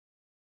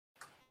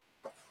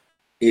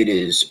It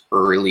is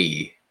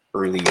earlier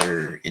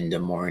in the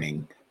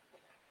morning.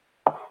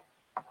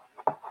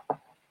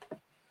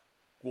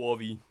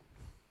 Guavi.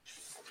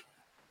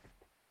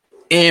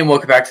 And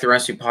welcome back to the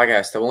Rent Street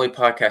Podcast, the only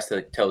podcast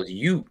that tells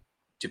you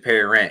to pay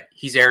your rent.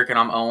 He's Eric and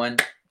I'm Owen.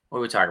 What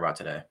are we talking about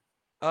today?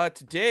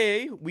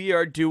 Today we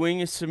are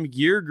doing some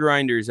gear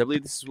grinders. I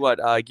believe this is what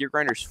gear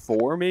grinders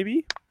 4,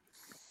 maybe.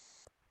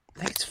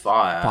 I think it's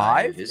 5.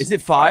 5? Is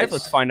it 5?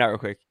 Let's find out real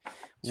quick.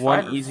 It's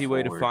One 5 or easy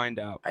way to 4, find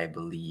out. I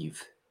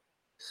believe.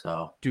 So.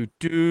 All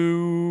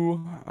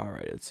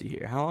right, let's see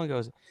here. How long ago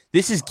was it?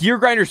 This is gear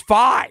grinders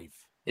 5.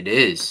 It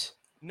is.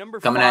 Number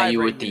 5. Coming at you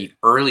right with here. the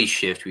early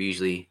shift. We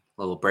usually,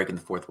 a little break in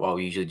the fourth wall.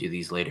 We usually do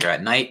these later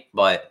at night,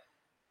 but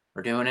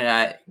we're doing it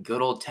at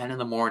good old 10 in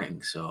the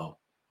morning. So.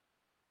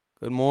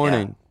 Good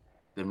morning.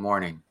 Yeah. Good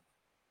morning.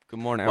 Good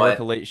morning. I work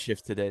a late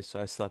shift today,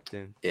 so I slept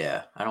in.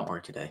 Yeah, I don't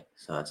work today,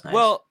 so that's nice.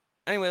 Well,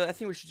 anyway, I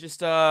think we should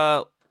just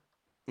let's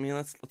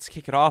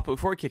kick it off. But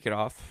before we kick it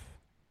off,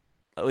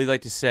 we'd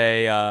like to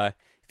say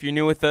if you're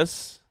new with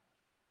us,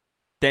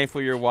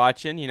 thankful you're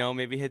watching.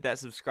 Maybe hit that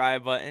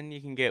subscribe button.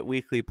 You can get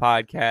weekly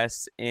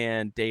podcasts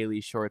and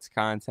daily shorts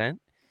content.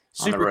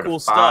 Super cool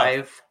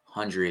stuff.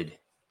 500.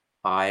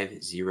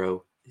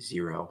 500.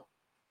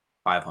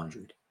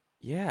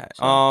 Yeah.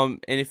 So.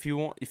 And if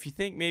you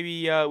think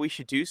maybe we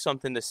should do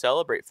something to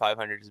celebrate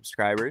 500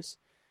 subscribers,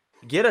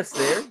 get us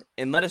there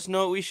and let us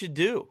know what we should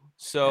do.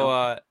 So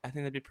I think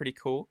that'd be pretty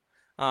cool.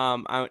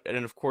 And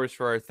of course,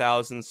 for our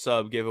 1,000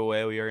 sub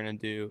giveaway, we are gonna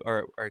do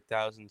our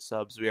 1,000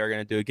 subs. We are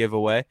gonna do a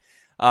giveaway.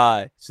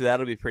 So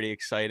that'll be pretty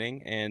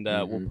exciting, and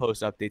we'll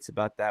post updates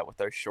about that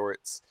with our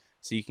shorts,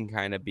 so you can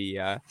kind of be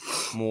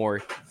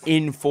more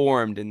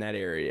informed in that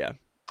area.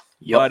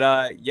 Yep.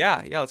 But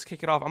yeah, let's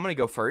kick it off. I'm gonna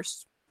go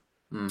first.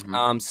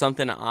 Mm-hmm.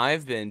 Something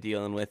I've been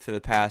dealing with for the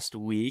past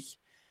week,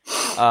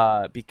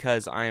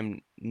 because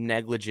I'm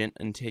negligent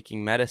in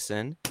taking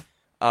medicine.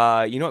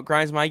 You know what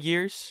grinds my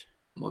gears?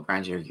 What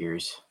grinds your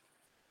gears?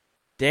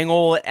 Dang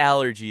old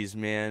allergies,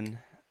 man.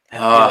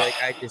 I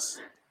feel like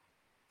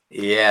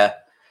yeah.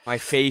 My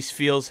face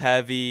feels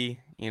heavy.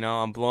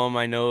 I'm blowing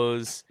my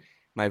nose.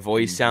 My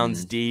voice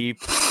sounds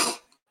deep.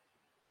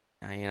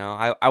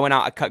 I went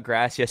out, I cut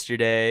grass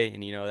yesterday,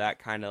 and that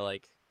kind of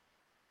like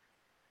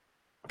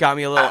got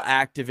me a little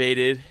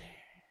activated.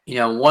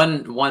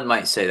 One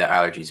might say that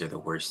allergies are the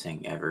worst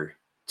thing ever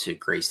to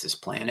grace this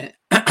planet.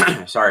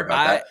 Sorry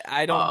about that.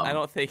 I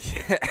don't think.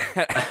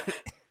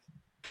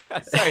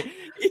 Sorry,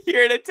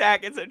 you're an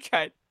attack. It's a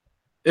try.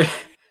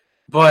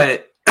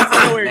 But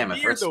nowhere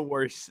near the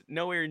worst.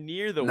 Nowhere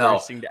near the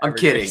worst thing to ever. I'm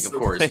kidding, of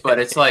course. But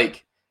it's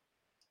like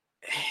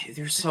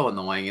they're so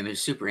annoying and they're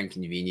super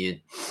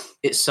inconvenient.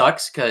 It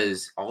sucks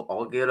because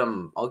I'll get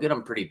them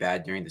pretty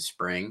bad during the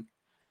spring,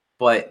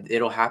 but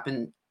it'll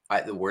happen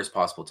at the worst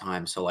possible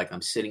time. So like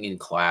I'm sitting in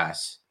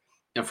class,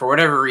 and for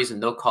whatever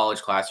reason, no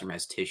college classroom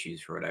has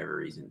tissues for whatever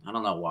reason. I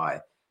don't know why.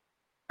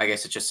 I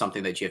guess it's just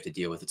something that you have to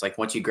deal with. It's like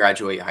once you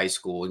graduate high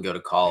school and go to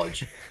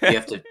college,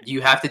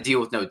 you have to deal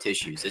with no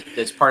tissues.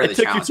 It's part of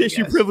the challenge. They took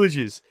your tissue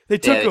privileges. They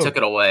took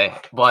it away.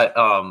 But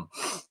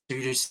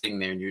you're just sitting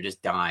there and you're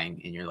just dying,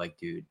 and you're like,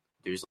 dude,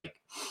 there's like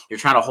you're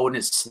trying to hold in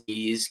a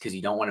sneeze because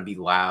you don't want to be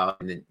loud,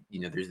 and then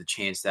there's the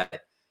chance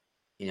that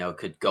it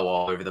could go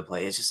all over the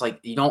place. It's just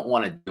like you don't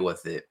want to deal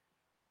with it.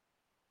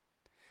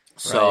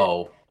 So,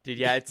 right. Dude,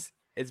 yeah,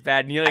 it's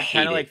bad. And you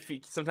kind of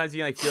sometimes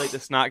you feel like the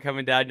snot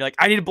coming down. You're like,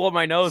 I need to blow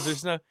my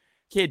nose.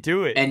 Can't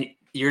do it. And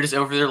you're just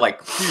over there like,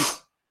 dude.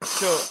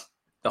 So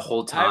the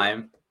whole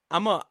time.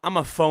 I'm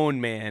a phone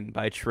man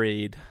by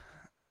trade.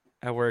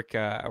 I work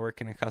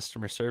in a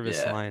customer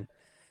service line.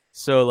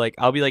 So like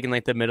I'll be like in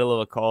like the middle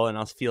of a call and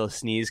I'll feel a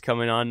sneeze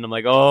coming on and I'm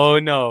like, oh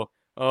no,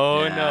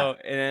 and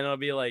then I'll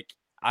be like,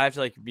 I have to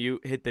like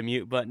hit the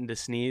mute button to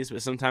sneeze,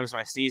 but sometimes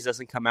my sneeze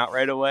doesn't come out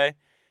right away.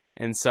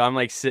 And so I'm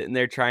like sitting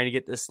there trying to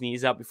get the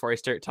sneeze out before I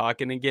start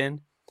talking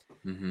again.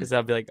 Because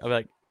I'll be like,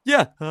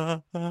 yeah.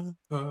 I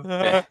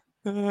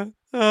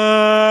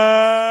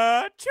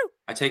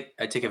take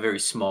a very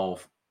small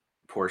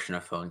portion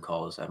of phone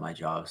calls at my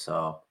job,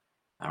 so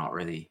I don't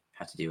really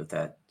have to deal with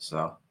that.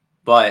 So,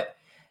 but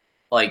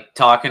like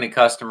talking to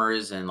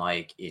customers and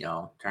like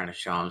trying to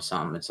show them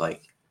something, it's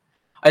like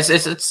it's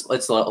a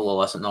little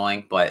less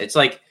annoying, but it's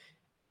like.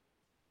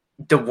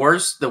 The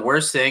worst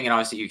thing, and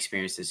obviously you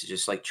experience this, is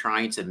just like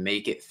trying to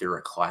make it through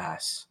a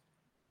class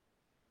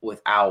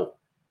without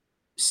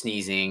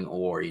sneezing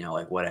or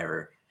like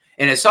whatever.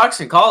 And it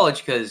sucks in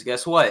college because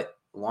guess what?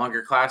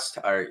 Your classes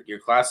are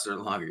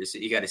longer, so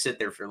you got to sit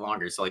there for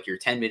longer. So like you're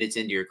 10 minutes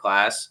into your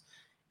class,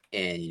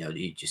 and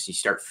you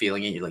start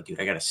feeling it. You're like,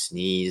 dude, I got to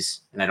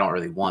sneeze, and I don't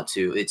really want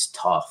to. It's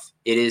tough.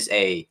 It is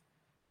a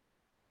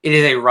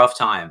rough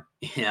time,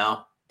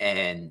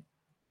 and.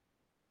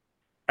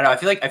 I don't know,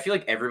 I feel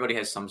like everybody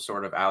has some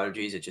sort of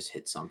allergies. It just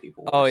hits some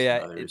people. Oh yeah,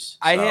 others,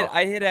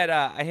 I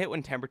hit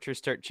when temperatures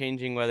start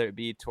changing, whether it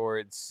be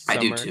towards summer. I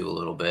do too a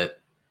little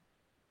bit.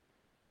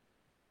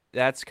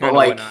 That's kind of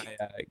when I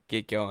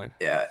get going.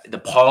 Yeah, the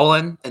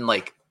pollen and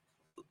like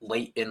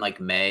late in like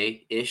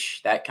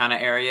May-ish, that kind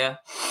of area.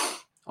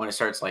 when it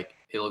starts like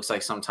it looks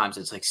like sometimes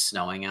it's like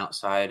snowing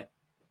outside.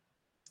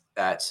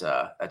 That's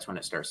when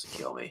it starts to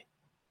kill me.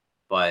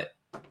 But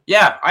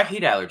yeah, I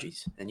hate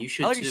allergies, and you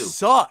should Allergies too.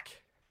 suck.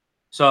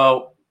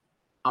 So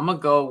I'm gonna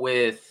go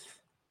with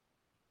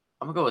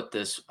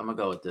this. I'm gonna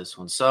go with this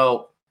one.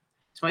 So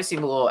this might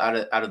seem a little out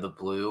of the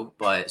blue,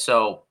 but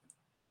so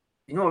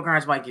you know what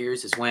grinds my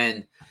gears is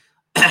when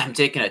I'm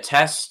taking a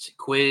test,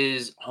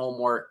 quiz,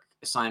 homework,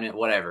 assignment,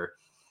 whatever.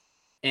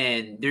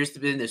 And there's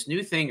been this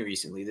new thing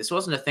recently. This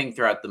wasn't a thing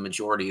throughout the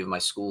majority of my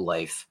school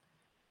life,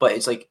 but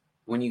it's like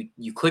when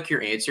you click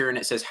your answer and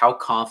it says how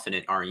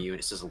confident are you, and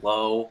it says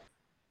low,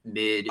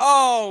 mid,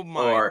 Oh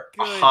my or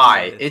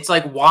high. goodness. It's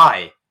like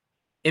why?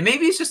 And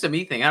maybe it's just a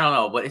me thing. I don't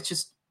know, but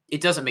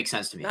it doesn't make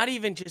sense to me. Not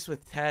even just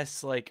with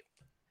tests, like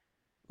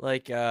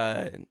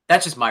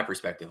That's just my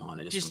perspective on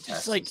it.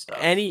 just like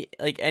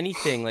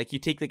anything. Like you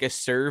take like a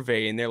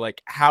survey and they're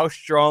like, how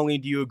strongly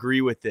do you agree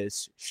with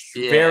this?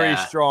 Very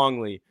Yeah.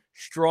 strongly.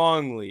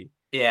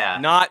 Yeah.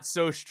 Not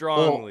so Well,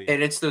 strongly.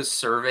 and it's those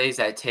surveys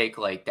that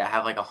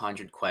have like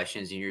 100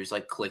 questions, and you're just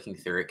like clicking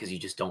through it because you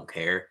just don't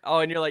care. Oh,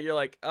 and you're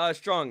like,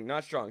 strong,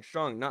 not strong,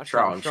 not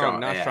Strong,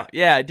 not yeah. strong.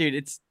 Yeah, dude,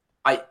 it's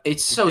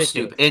So ridiculous.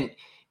 stupid, and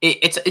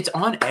it's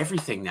on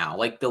everything now.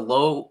 Like the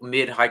low,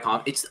 mid, high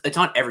comp. It's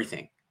on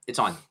everything. It's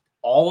on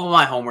all of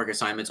my homework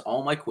assignments,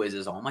 all my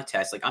quizzes, all my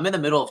tests. Like I'm in the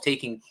middle of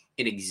taking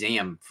an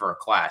exam for a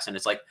class, and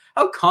it's like,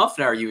 how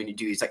confident are you when you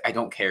do? It's like I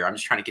don't care. I'm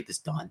just trying to get this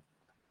done.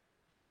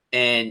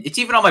 And it's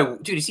even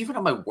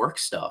on my work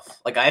stuff.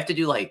 Like I have to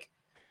do like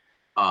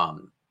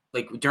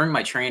during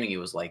my training it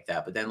was like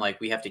that, but then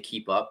like we have to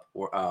keep up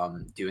or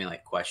doing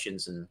like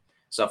questions and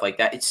stuff like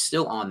that. It's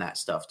still on that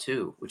stuff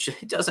too, which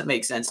it doesn't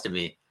make sense to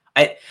me.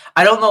 I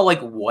don't know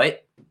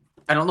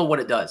I don't know what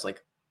it does.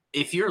 Like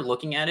if you're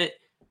looking at it,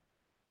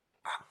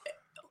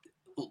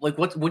 like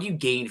what do you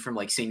gain from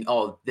like seeing,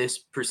 oh, this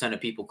percent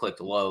of people clicked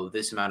low,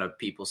 this amount of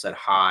people said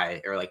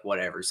high, or like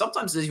whatever.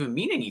 Sometimes it doesn't even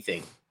mean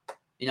anything.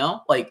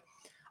 Like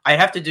I'd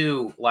have to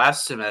do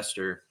last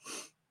semester,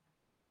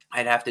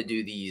 I'd have to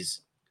do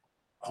these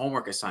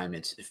homework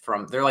assignments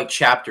they're like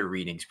chapter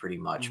readings pretty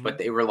much, but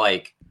they were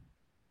like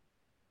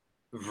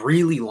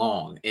really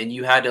long, and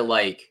you had to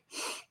like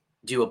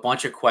do a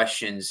bunch of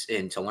questions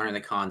and to learn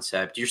the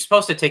concept. You're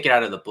supposed to take it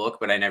out of the book,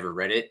 but I never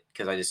read it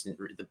because I just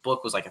didn't the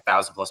book was like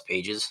 1,000+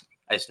 pages.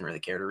 I just didn't really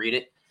care to read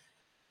it.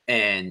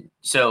 And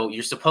so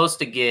you're supposed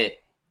to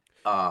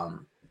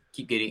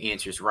keep getting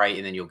answers right,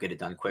 and then you'll get it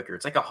done quicker.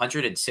 It's like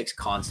 106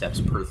 concepts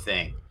per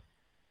thing.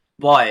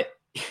 But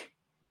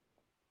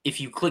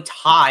if you clicked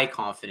high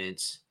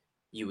confidence,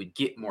 you would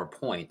get more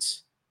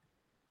points.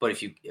 But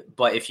if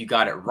you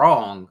got it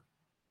wrong,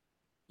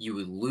 you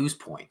would lose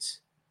points.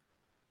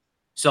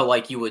 So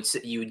like you would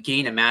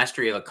gain a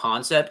mastery of a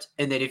concept,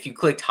 and then if you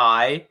clicked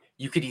high,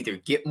 you could either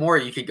get more or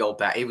you could go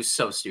back. It was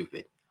so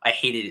stupid. I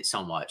hated it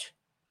so much.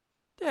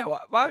 Yeah,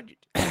 why would you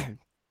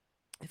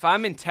if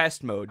I'm in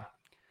test mode,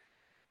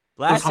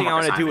 last thing I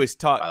want to do is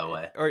talk, by the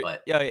way, or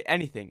but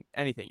anything.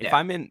 Yeah.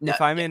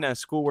 If I'm in a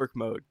schoolwork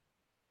mode,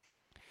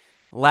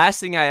 last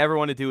thing I ever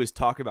want to do is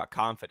talk about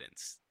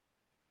confidence.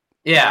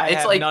 Yeah,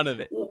 it's like none of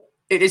it.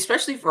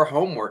 Especially for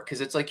homework,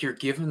 because it's like you're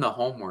given the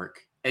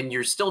homework and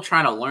you're still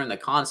trying to learn the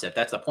concept.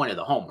 That's the point of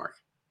the homework.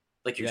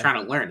 Like you're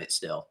trying to learn it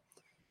still,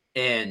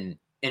 and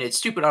it's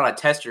stupid on a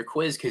test or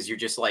quiz because you're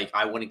just like,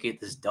 I want to get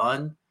this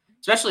done.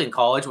 Especially in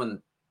college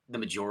when the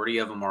majority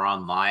of them are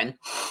online,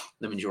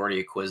 the majority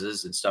of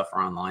quizzes and stuff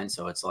are online.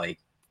 So it's like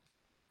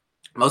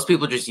most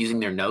people are just using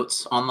their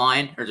notes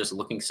online or just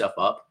looking stuff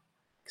up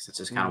because it's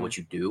just kind of what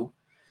you do.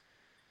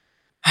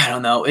 I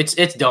don't know. It's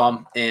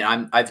dumb,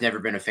 and I've never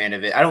been a fan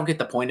of it. I don't get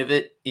the point of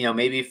it.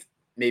 Maybe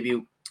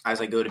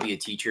as I go to be a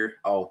teacher,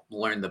 I'll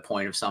learn the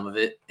point of some of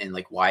it and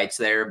like why it's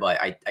there.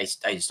 But I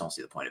just don't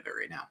see the point of it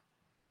right now.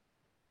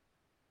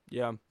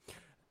 Yeah,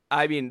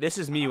 I mean, this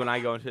is me when I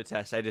go into a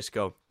test. I just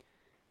go,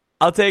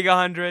 I'll take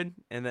 100,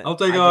 and then I'll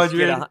take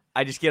 100.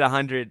 I just get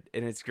 100,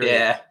 and it's great.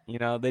 Yeah.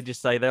 They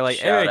just like they're like,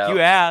 Shout Eric, out. you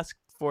asked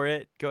for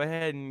it. Go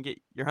ahead and get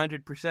your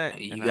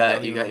 100%. You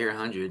got your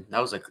 100.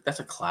 That's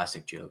a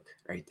classic joke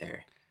right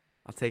there.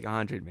 I'll take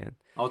 100, man.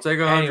 I'll take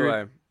 100.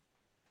 Anyway,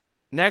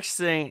 next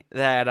thing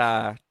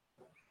that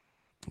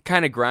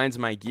kind of grinds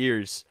my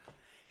gears.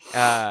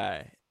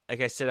 Like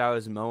I said, I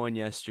was mowing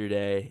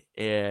yesterday,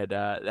 and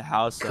the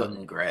house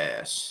cutting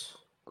grass.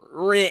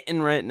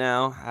 Right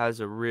now has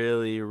a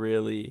really,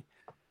 really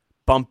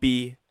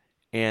bumpy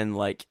and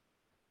like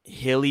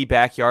hilly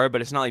backyard, but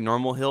it's not like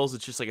normal hills.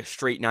 It's just like a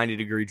straight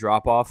 90-degree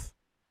drop off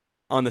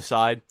on the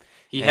side.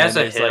 He has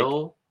a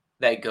hill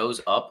that goes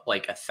up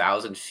like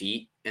 1,000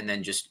 feet and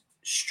then just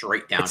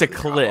straight down. It's a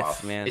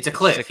cliff, man. It's a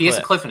cliff. He has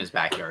a cliff in his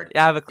backyard.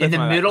 Yeah, I have a cliff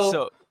in the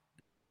middle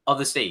of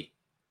the state.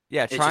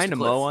 Yeah, trying to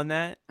mow on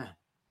that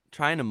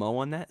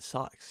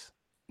sucks.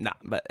 Nah,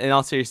 but in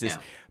all seriousness,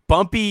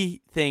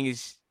 bumpy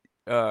things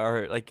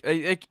are like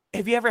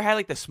have you ever had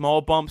like the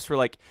small bumps where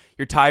like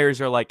your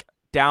tires are like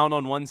down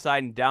on one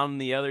side and down on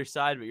the other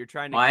side, but you're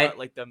trying to cut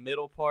like the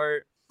middle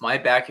part? My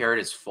backyard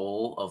is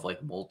full of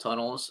like mold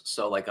tunnels,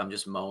 so like I'm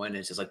just mowing, and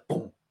it's just like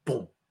boom,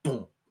 boom,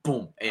 boom,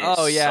 boom, and it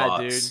Oh yeah,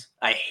 dude. sucks.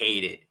 I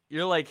hate it.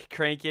 You're like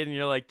cranking and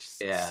you're like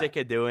just Yeah. sick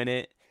of doing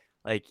it.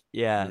 Like,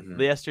 yeah, Hmm.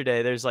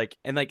 yesterday there's like,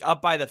 and like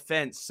up by the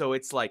fence, so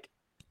it's like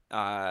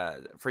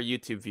for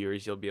YouTube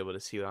viewers, you'll be able to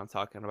see what I'm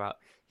talking about.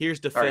 Here's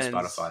the Sorry, fence,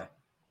 Spotify.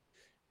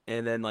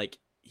 and then like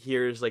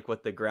here's like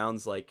what the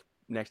ground's like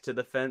next to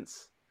the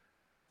fence.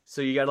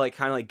 So you gotta like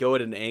kind of like go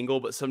at an angle,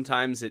 but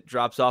sometimes it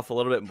drops off a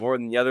little bit more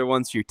than the other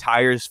one, so your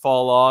tires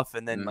fall off,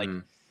 and then like Hmm.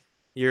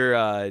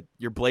 your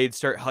blades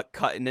start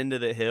cutting into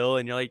the hill,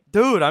 and you're like,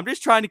 dude, I'm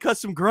just trying to cut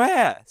some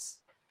grass.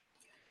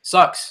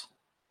 Sucks.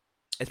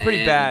 It's pretty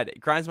And bad. It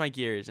grinds my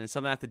gears, and it's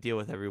something I have to deal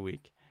with every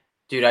week.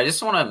 dude, I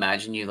just want to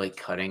imagine you like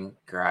cutting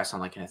grass on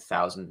like an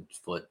 1,000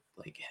 foot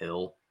like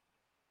hill,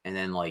 and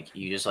then like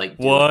you just like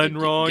do One it,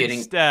 wrong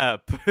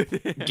step.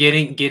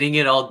 getting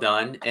it all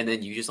done, and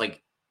then you just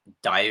like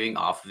diving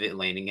off of it,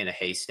 landing in a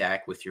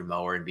haystack with your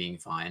mower and being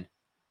fine.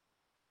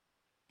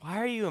 Why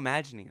are you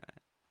imagining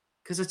that?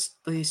 Because it's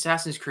the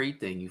Assassin's Creed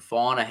thing. You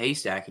fall in a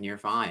haystack and you're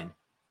fine.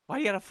 Why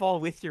do you gotta fall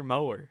with your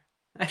mower?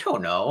 I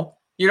don't know.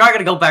 You're not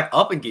gonna go back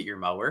up and get your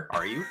mower,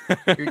 are you?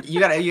 You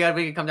gotta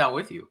make it come down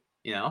with you.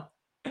 You know.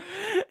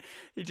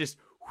 You just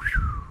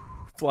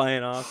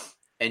flying off.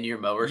 And your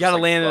You mower's just gotta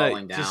like land in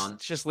falling a down.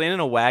 just land in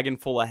a wagon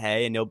full of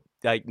hay, and you'll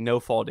like no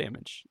fall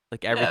damage.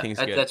 Like everything's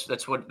good.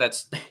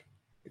 That's the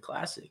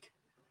classic.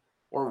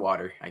 Or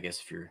water, I guess,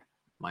 if you're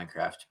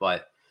Minecraft.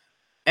 But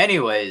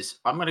anyways,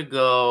 I'm gonna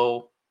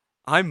go.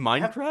 I'm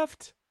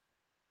Minecraft.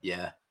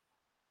 Yeah,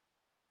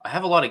 I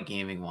have a lot of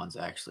gaming ones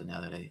actually.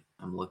 Now that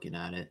I'm looking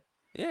at it,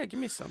 Yeah, give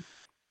me some.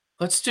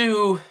 let's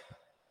do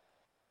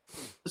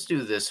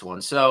this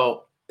one.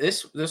 So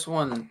this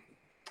one,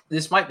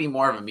 this might be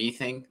more of a me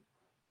thing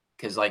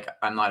because like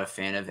I'm not a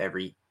fan of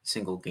every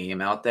single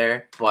game out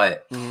there,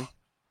 but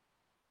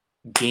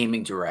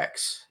gaming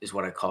directs is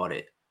what I called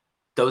it.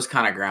 Those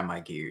kind of grind my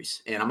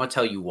gears, and I'm gonna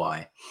tell you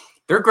why.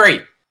 They're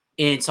great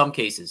in some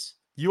cases.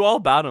 You all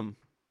about them.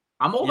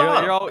 I'm all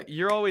about them.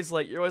 You're always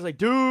like,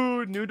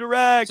 dude, new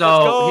direct. So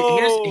let's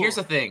go. here's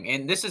the thing,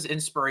 and this is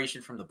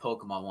inspiration from the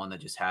Pokemon one that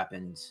just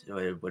happened. It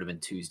would have been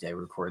Tuesday.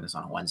 We're recording this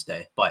on a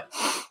Wednesday, but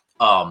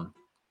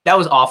that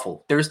was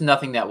awful. There's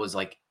nothing that was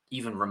like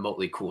even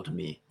remotely cool to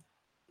me.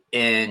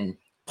 And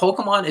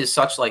Pokemon is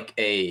such like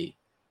a,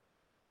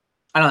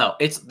 I don't know.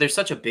 They're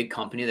such a big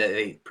company that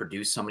they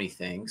produce so many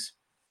things.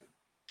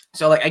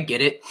 So like I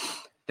get it.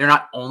 They're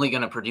not only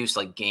going to produce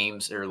like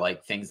games or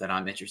like things that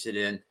I'm interested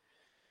in.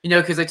 You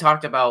know, because they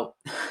talked about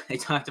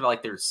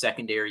like their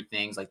secondary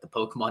things like the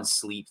Pokemon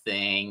Sleep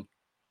thing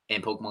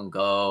and Pokemon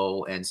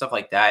Go and stuff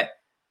like that.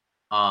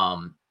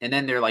 And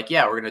then they're like,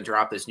 yeah, we're gonna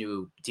drop this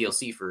new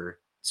DLC for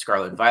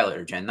Scarlet and Violet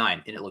or Gen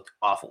 9, and it looked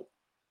awful.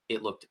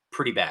 It looked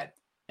pretty bad.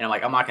 And I'm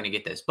like, I'm not gonna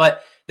get this.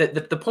 But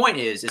the point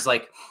is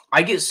like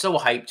I get so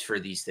hyped for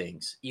these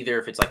things, either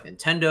if it's like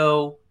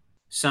Nintendo,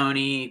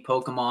 Sony,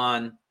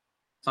 Pokemon.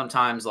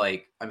 Sometimes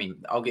like, I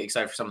mean, I'll get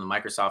excited for some of the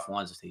Microsoft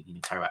ones if they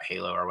talk about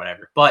Halo or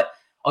whatever. But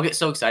I'll get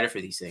so excited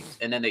for these things,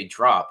 and then they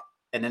drop,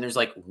 and then there's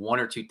like one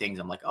or two things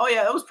I'm like, oh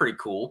yeah, that was pretty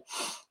cool,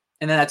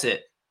 and then that's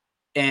it.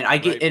 And I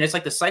get, and it's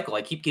like the cycle.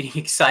 I keep getting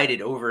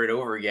excited over and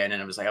over again,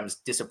 and I'm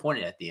just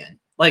disappointed at the end.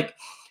 Like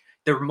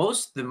the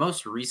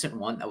most recent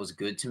one that was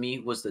good to me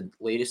was the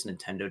latest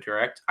Nintendo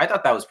Direct. I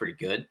thought that was pretty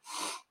good.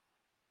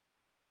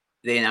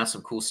 They announced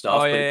some cool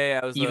stuff. Oh yeah.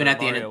 It was even the at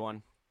the Mario end,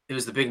 one. it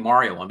was the big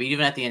Mario one. But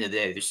even at the end of the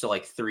day, there's still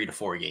like 3 to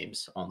 4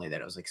 games only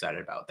that I was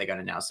excited about. They got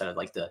announced out of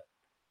like the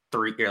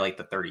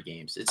 30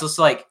 games. It's just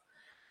like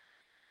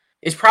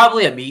it's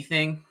probably a me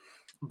thing,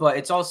 but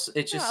it's just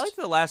I like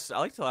the last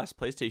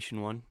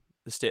PlayStation one,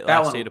 the that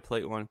last one. State of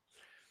Play one.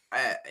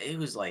 It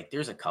was like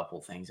there's a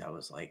couple things I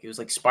was like, it was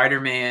like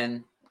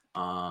Spider-Man.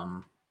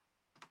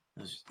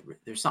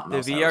 There's something The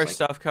else. VR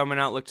stuff coming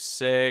out looked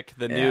sick.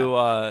 The new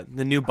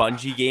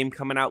Bungie game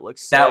coming out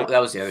looks sick.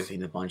 That was the other thing,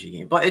 the Bungie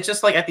game. But it's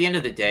just like at the end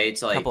of the day,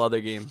 it's like a couple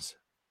other games.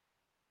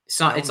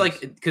 It's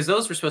like because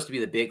those were supposed to be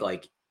the big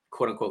like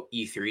quote unquote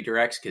E3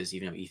 directs, because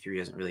even though E3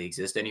 doesn't really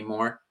exist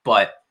anymore,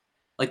 but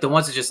like the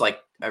ones that just like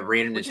a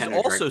random Which Nintendo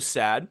is also direct,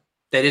 sad.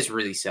 that is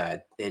really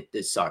sad. It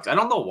sucks. I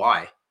don't know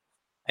why.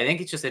 I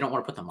think it's just they don't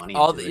want to put the money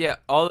into it.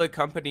 All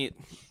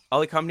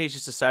the companies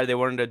just decided they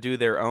wanted to do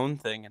their own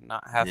thing and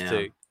not have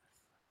to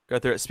go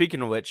through it.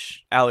 Speaking of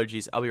which,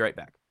 allergies. I'll be right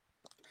back.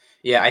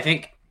 Yeah, I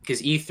think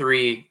because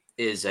E3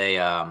 is a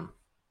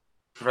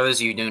for those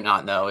of you who do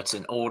not know, it's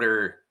not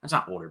older,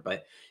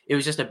 but it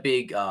was just a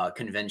big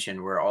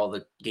convention where all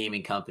the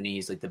gaming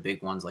companies, like the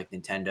big ones like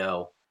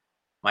Nintendo,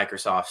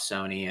 Microsoft,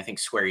 Sony, I think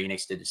Square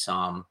Enix did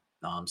some,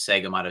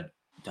 Sega might have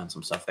done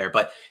some stuff there,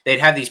 but they'd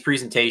have these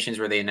presentations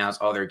where they announce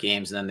all their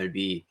games, and then there'd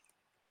be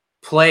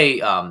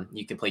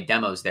you can play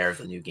demos there of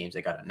the new games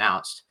that got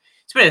announced.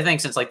 It's been a thing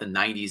since like the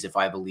 90s, if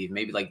I believe,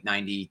 maybe like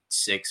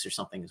 96 or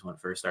something is when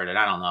it first started.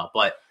 I don't know,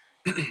 but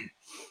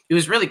it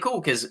was really cool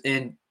because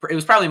it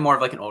was probably more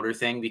of like an older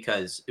thing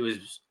because it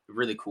was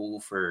really cool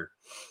for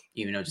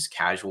just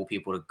casual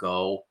people to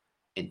go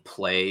and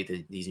play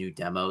these new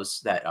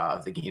demos that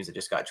the games that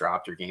just got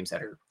dropped or games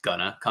that are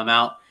gonna come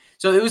out.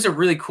 So it was a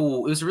really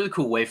cool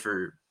way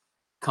for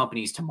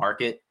companies to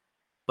market.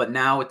 But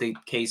now with the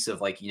case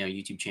of like,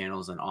 YouTube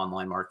channels and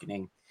online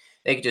marketing,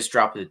 they could just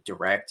drop it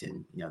direct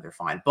and, they're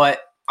fine.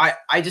 But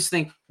I just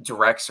think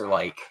directs are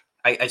like,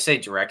 I say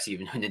directs,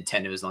 even though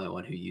Nintendo is the only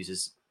one who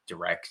uses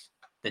direct,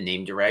 the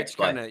name direct.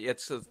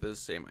 It's the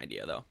same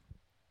idea though.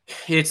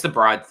 It's the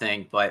broad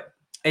thing, but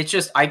it's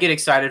just, I get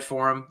excited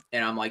for them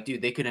and I'm like,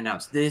 dude, they could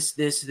announce this,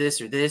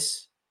 or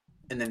this,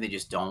 and then they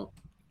just don't.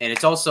 And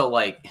it's also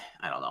like,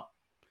 I don't know.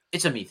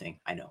 It's a me thing,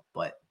 I know,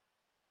 but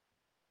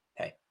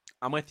hey.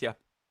 I'm with you.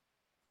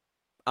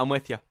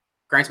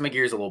 Grinds my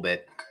gears a little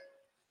bit.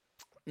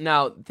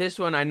 Now, this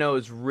one I know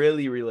is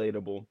really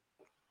relatable.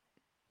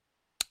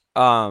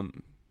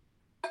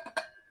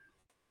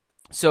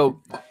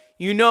 So,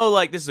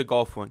 like, this is a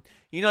golf one.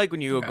 Like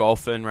when you go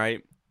golfing,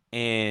 right?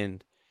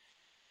 And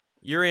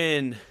you're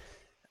in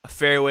a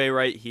fairway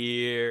right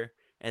here,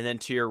 and then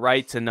to your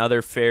right's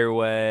another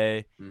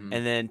fairway, and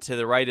then to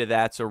the right of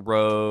that's a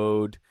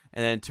road,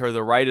 and then to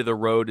the right of the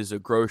road is a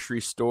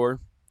grocery store.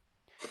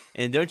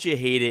 And don't you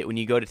hate it when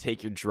you go to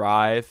take your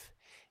drive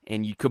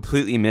and you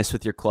completely miss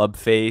with your club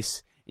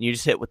face and you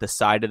just hit with the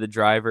side of the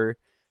driver?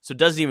 So it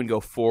doesn't even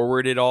go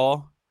forward at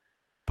all,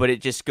 but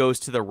it just goes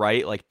to the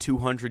right like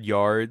 200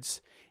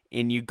 yards,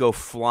 and you go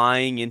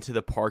flying into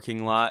the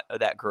parking lot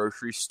of that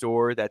grocery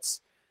store that's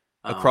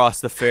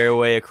across the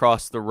fairway,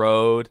 across the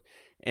road,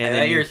 and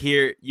then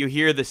you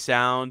hear the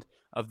sound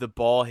of the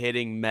ball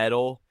hitting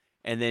metal,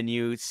 and then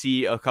you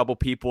see a couple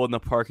people in the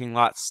parking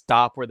lot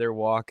stop where they're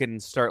walking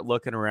and start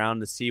looking around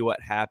to see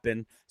what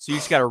happened. So you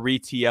just got to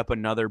re-tee up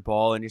another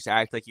ball and just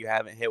act like you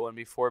haven't hit one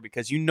before,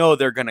 because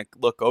they're going to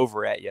look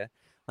over at you.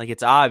 Like,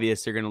 it's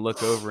obvious they're going to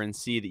look over and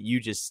see that you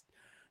just,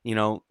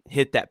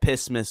 hit that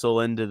piss missile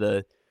into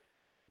the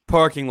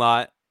parking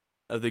lot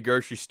of the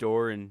grocery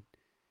store and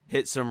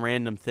hit some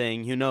random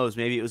thing. Who knows?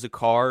 Maybe it was a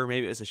car.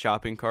 Maybe it was a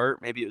shopping cart.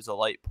 Maybe it was a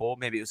light pole.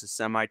 Maybe it was a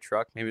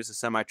semi-truck. Maybe it was a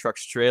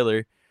semi-truck's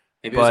trailer.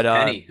 Maybe it was a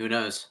penny. Who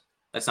knows?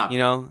 That's not.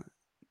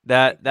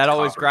 That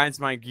always grinds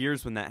my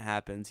gears when that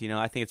happens.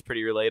 I think it's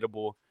pretty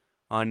relatable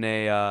on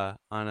an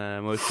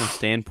emotional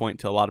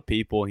standpoint to a lot of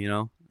people.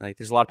 Like,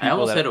 there's a lot of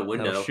people hit a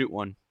window. That'll shoot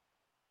one.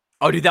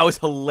 Oh, dude, that was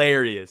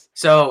hilarious.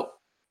 So,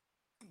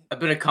 a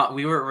bit of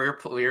we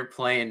were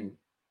playing.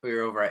 We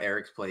were over at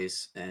Erick's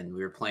place, and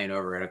we were playing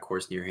over at a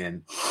course near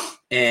him.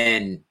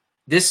 And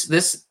this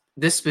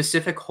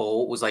specific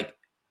hole was like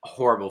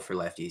horrible for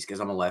lefties,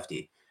 because I'm a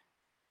lefty.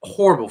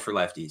 Horrible for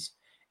lefties.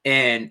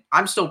 And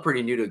I'm still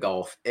pretty new to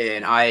golf.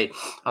 And I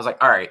was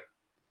like, all right,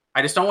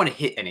 I just don't want to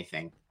hit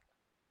anything.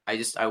 I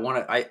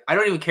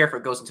don't even care if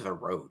it goes into the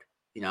road.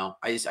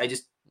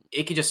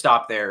 It could just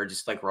stop there or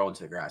just like roll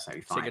into the grass. I'd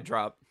be fine. Take a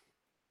drop.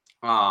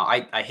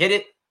 I hit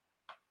it,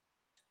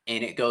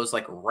 and it goes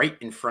like right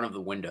in front of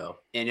the window.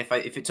 And if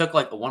it took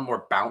like one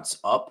more bounce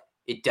up,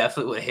 it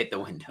definitely would have hit the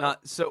window.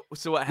 So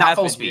what happened? Not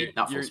full speed.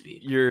 Not full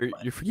speed.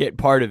 You forget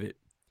part of it.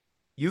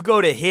 You go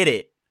to hit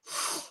it,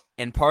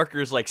 and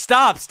Parker's like,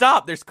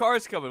 "Stop! There's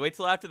cars coming. Wait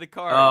till after the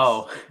cars."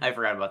 Oh, I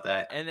forgot about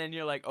that. And then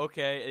you're like,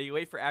 "Okay." And you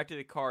wait for after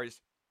the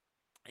cars,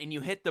 and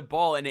you hit the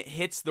ball, and it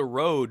hits the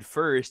road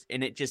first,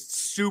 and it just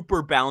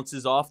super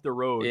bounces off the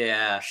road,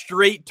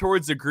 straight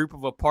towards a group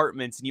of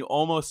apartments, and you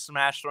almost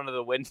smashed one of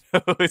the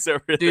windows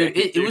over there. Dude,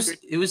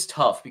 it was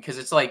tough, because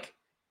it's like,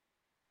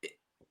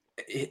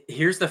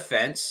 here's the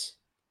fence,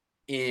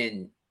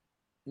 in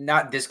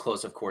not this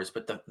close, of course,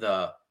 but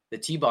the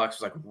tee box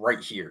was like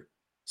right here.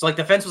 So like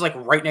the fence was like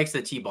right next to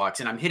the tee box,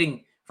 and I'm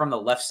hitting from the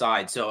left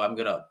side, so I'm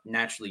gonna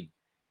naturally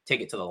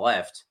take it to the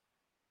left,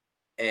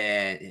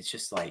 and it's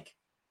just like,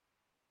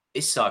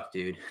 it sucked,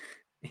 dude.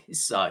 It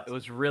sucked. It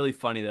was really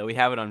funny, though. We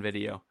have it on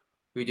video.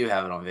 We do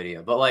have it on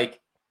video. But, like,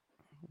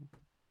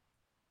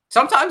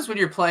 sometimes when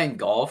you're playing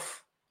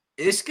golf,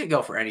 this could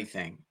go for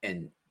anything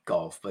in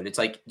golf. But it's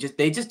like,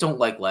 they just don't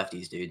like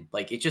lefties, dude.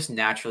 Like, it's just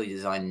naturally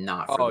designed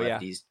not for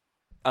lefties.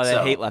 Oh, they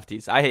hate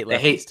lefties. I hate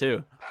lefties,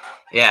 too.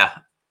 Yeah.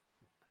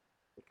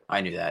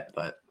 I knew that,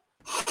 but.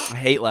 I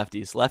hate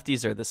lefties.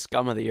 Lefties are the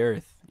scum of the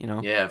earth,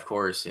 Yeah, of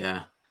course,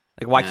 yeah.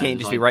 Like, why can't you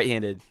just be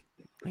right-handed?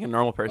 Like a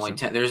normal person.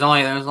 There's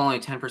only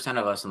 10%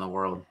 of us in the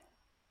world,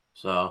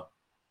 so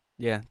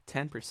yeah,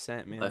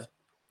 10%, man.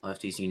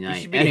 Lefties unite.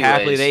 You should be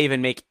happy they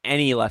even make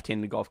any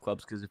left-handed golf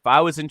clubs. Because if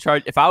I was in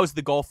charge, if I was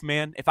the golf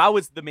man, if I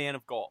was the man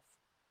of golf,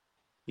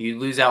 you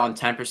lose out on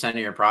 10% of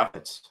your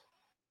profits.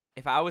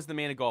 If I was the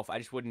man of golf,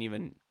 I wouldn't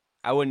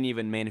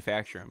even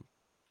manufacture them.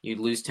 You'd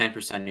lose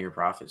 10% of your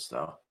profits,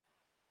 though.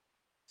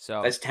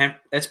 So that's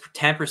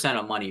 10%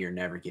 of money you're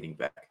never getting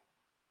back.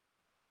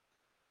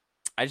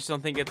 I just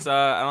don't think it's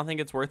I don't think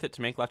it's worth it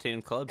to make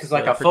left-handed clubs. Because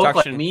like a folk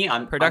like me,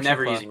 I'm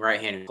never using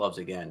right-handed clubs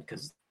again,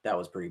 because that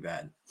was pretty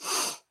bad.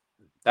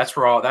 That's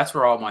where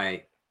all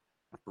my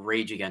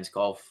rage against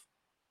golf.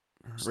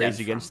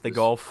 Rage against the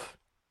golf.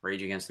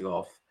 Rage against the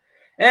golf.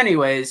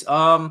 Anyways,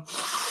 so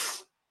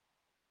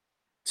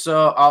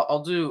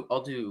I'll do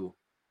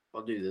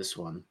this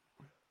one.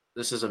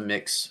 This is a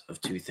mix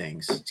of two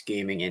things. It's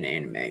gaming and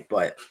anime,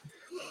 but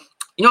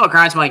you know what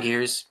grinds my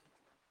gears?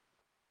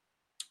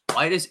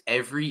 Why does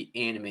every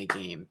anime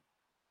game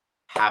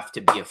have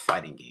to be a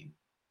fighting game?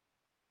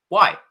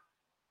 Why?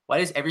 Why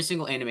does every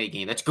single anime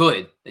game that's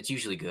good, that's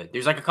usually good.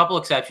 There's like a couple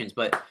exceptions,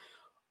 but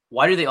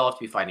why do they all have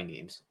to be fighting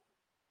games?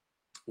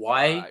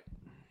 Why Uh,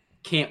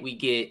 can't we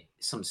get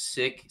some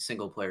sick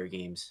single player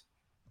games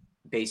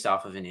based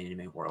off of an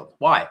anime world?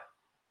 Why?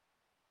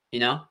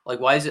 Like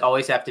why does it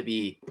always have to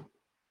be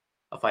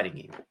a fighting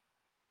game?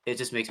 It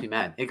just makes me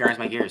mad. It grinds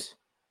my gears.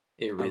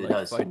 It I really like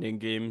does. fighting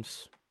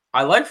games.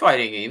 I like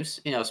fighting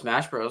games.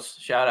 Smash Bros.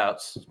 Shout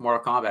outs,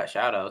 Mortal Kombat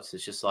shout outs.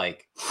 It's just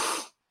like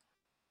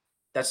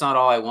that's not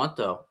all I want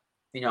though.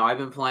 I've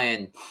been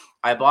playing.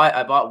 I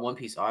bought One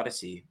Piece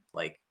Odyssey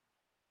like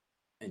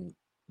in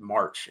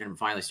March, and I'm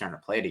finally starting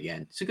to play it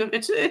again. It's a good.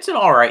 It's an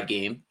all right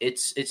game.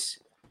 It's.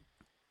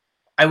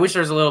 I wish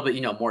there was a little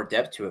bit more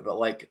depth to it, but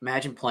like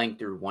imagine playing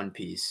through One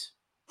Piece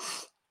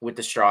with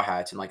the Straw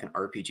Hats in like an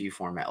RPG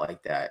format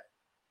like that.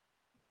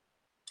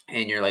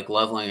 And you're like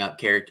leveling up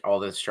character all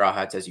the Straw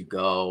Hats as you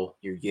go.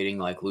 You're getting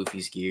like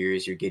Luffy's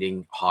gears. You're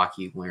getting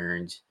hockey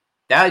learned.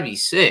 That'd be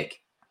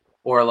sick.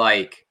 Or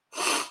like,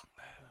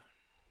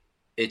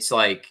 it's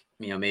like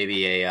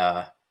maybe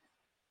an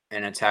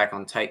Attack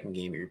on Titan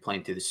game. You're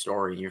playing through the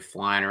story and you're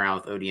flying around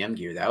with ODM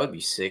gear. That would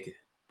be sick.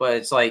 But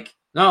it's like,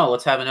 no,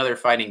 let's have another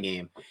fighting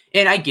game.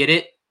 And I get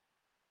it.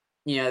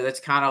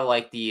 That's kind of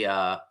like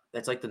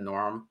that's like the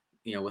norm.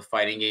 With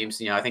fighting games.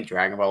 I think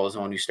Dragon Ball was the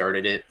one who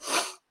started it.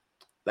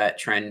 That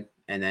trend,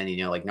 and then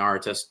like all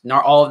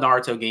of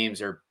Naruto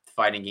games are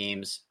fighting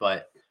games,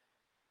 but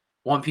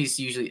One Piece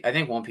I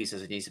think One Piece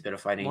has a decent bit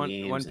of fighting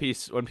games.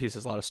 One Piece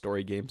has a lot of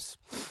story games.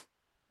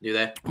 Do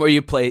they? Where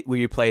you play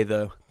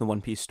the One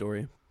Piece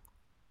story?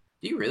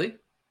 Do you really?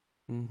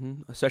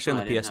 Mm-hmm. Especially on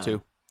the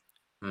PS2.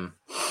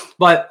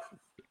 But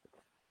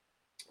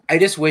I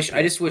just wish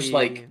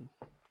like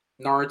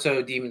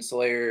Naruto, Demon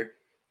Slayer,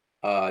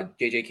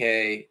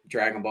 JJK,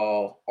 Dragon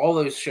Ball, all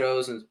those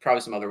shows, and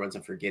probably some other ones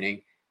I'm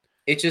forgetting.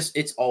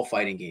 It's all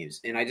fighting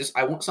games, and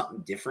I want something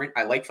different.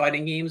 I like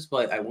fighting games,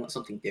 but I want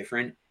something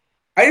different.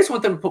 I just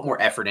want them to put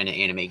more effort into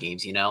anime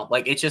games.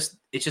 Like it's just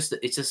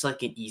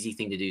like an easy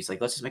thing to do. It's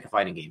like let's just make a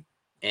fighting game,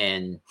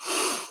 and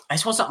I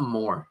just want something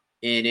more.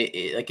 And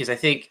because I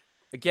think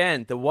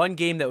again, the one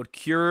game that would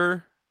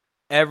cure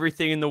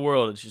everything in the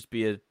world is just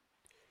be a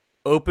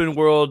open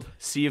world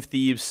Sea of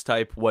Thieves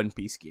type One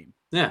Piece game.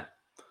 Yeah,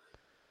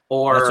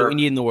 or that's what we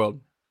need in the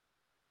world.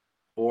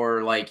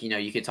 Or like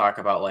you could talk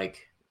about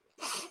like.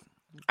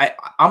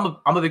 I'm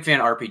a big fan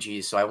of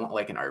RPGs, so I want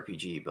like an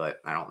RPG, but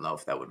I don't know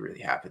if that would really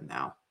happen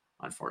now,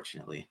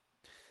 unfortunately.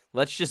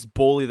 Let's just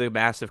bully the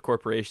massive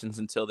corporations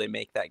until they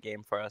make that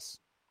game for us.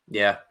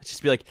 Yeah. Let's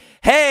just be like,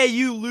 hey,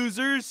 you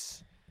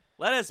losers,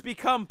 let us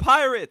become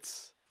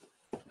pirates.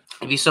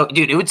 It'd be so,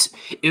 dude.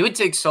 It would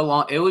take so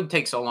long. It would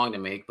take so long to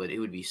make, but it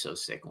would be so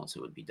sick once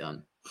it would be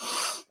done.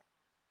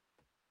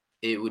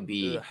 It would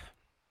be. Ugh.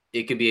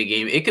 It could be a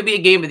game. It could be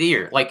a game of the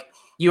year. Like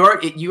you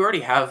already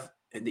have.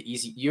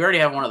 You already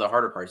have one of the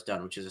harder parts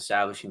done, which is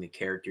establishing the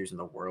characters in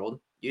the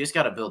world. You just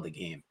got to build the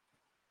game.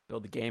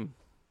 Build the game.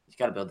 You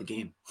got to build the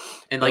game,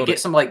 and like get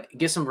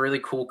some really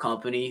cool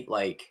company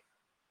like,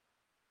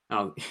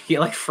 get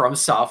like From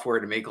Software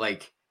to make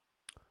like.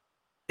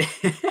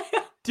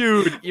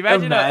 Dude,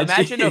 imagine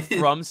a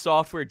From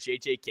Software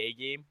JJK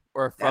game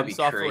or a From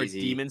Software crazy.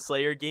 Demon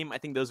Slayer game. I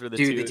think those were the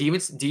two. Dude,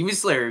 the Demon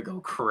Slayer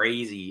go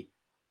crazy.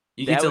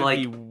 You get to like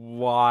be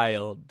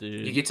wild,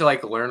 dude. You get to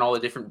like learn all the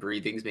different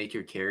breathings, make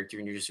your character,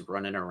 and you're just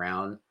running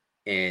around.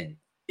 And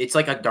it's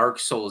like a Dark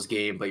Souls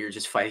game, but you're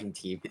just fighting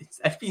demons.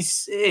 That'd be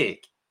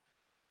sick.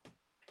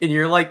 And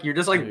you're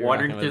just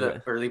wandering through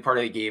the early part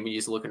of the game, and you're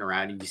just looking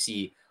around, and you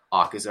see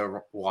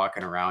Akaza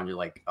walking around. You're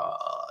like,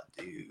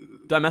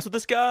 dude. Do I mess with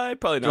this guy?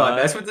 Probably not. Do I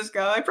mess with this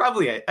guy?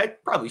 Probably. I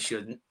probably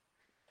shouldn't.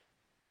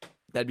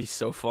 That'd be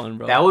so fun,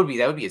 bro. That would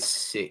be a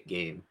sick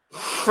game.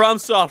 From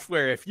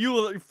Software, if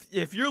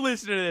you're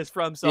listening to this,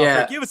 From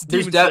Software, give us a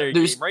Demon Slayer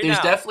game right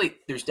now.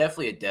 There's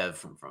definitely a dev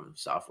from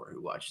Software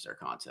who watches our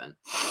content.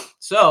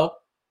 So,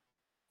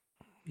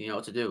 you know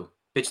what to do.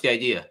 Pitch the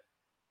idea.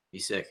 Be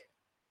sick.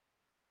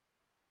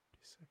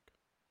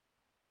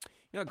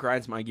 You know what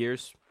grinds my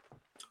gears?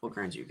 What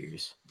grinds your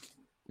gears?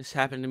 This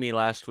happened to me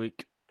last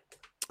week.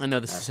 I know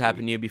this has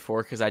happened to you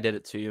before because I did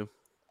it to you.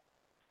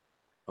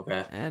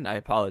 Okay. And I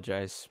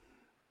apologize.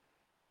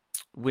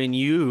 When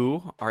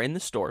you are in the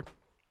store,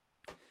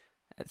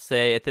 let's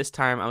say at this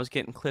time I was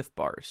getting Cliff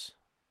Bars.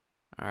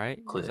 All right?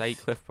 Because I eat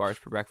Cliff Bars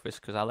for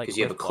breakfast because I like. Because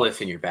you have a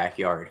cliff in your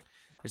backyard.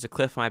 There's a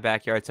cliff in my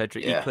backyard, so I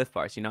eat Cliff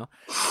Bars,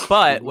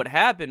 But what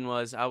happened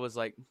was I was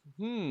like,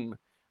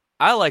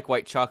 I like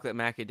white chocolate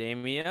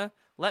macadamia.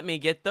 Let me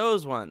get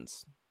those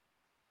ones.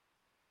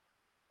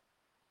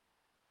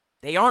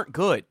 They aren't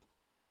good.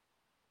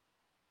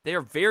 They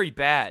are very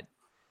bad.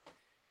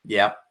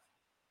 Yeah.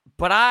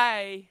 But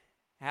I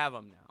have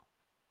them now.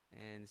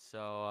 And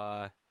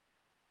so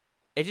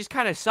it just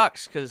kind of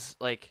sucks because,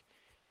 like,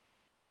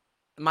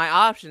 my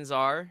options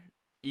are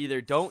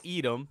either don't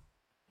eat them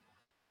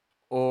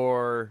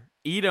or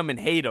eat them and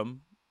hate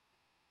them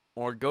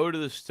or go to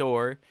the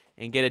store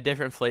and get a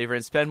different flavor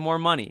and spend more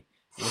money.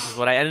 Which is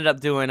what I ended up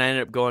doing. I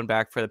ended up going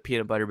back for the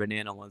peanut butter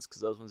banana ones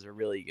because those ones are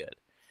really good.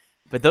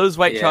 But those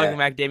white chocolate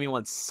Yeah. macadamia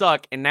ones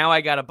suck, and now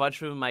I got a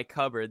bunch of them in my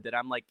cupboard that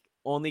I'm like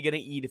only gonna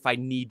eat if I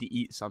need to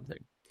eat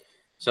something.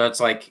 So it's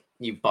like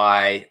you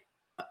buy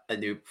a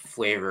new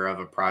flavor of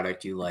a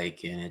product you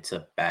like, and it's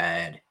a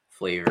bad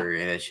flavor,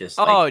 and it's just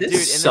like Oh, this dude,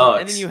 and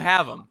then sucks. you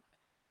have them.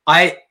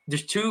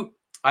 There's two.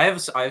 I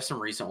have some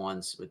recent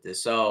ones with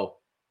this. So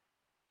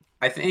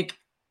I think.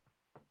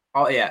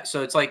 Oh yeah.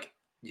 So it's like,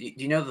 do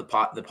you know the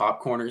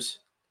popcorners?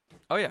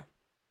 Oh yeah.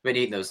 Been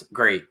eating those.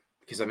 Great,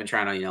 because I've been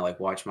trying to like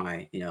watch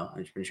my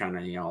I've been trying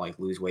to like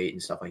lose weight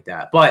and stuff like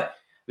that. But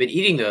I've been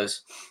eating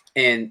those,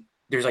 and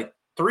there's like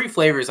three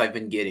flavors I've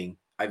been getting.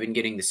 I've been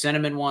getting the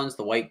cinnamon ones,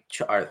 the what's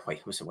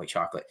the white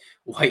chocolate,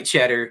 white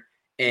cheddar,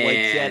 White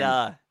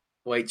and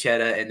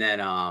cheddar. and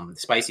then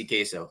spicy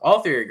queso.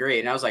 All three are great,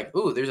 and I was like,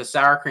 ooh, there's a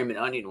sour cream and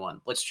onion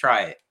one. Let's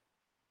try it.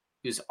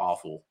 It was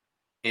awful,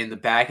 and the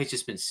bag has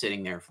just been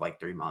sitting there for like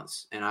 3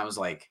 months, and I was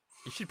like,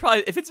 You should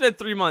probably, if it's been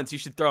 3 months, you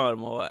should throw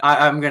them away.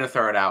 I'm gonna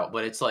throw it out,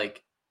 but it's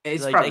like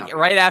it's probably not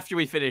right after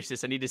we finish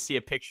this, I need to see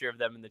a picture of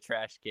them in the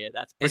trash can.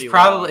 That's it's pretty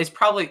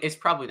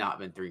probably not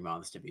been 3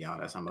 months, to be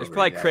honest. There's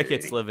probably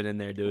crickets living in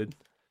there, dude.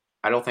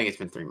 I don't think it's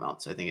been 3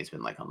 months. I think it's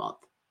been like a month,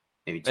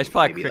 maybe two. There's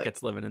probably maybe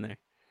crickets living in there.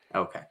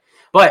 Okay,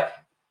 but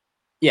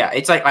yeah,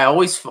 it's like I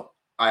always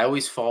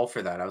fall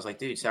for that. I was like,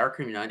 dude, sour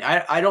cream and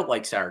onion. I don't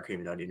like sour cream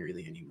and onion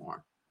really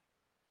anymore.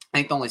 I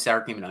think the only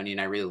sour cream and onion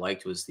I really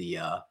liked was the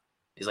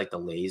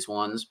Lay's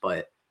ones,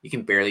 but you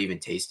can barely even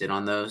taste it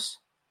on those.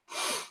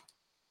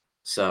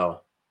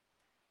 So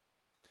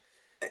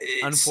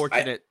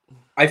unfortunate.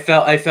 I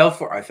fell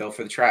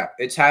for the trap.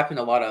 It's happened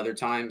a lot of other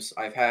times.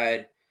 I've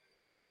had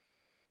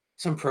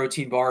some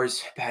protein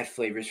bars, bad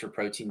flavors for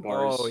protein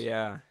bars. Oh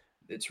yeah,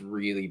 it's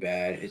really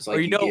bad. It's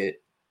like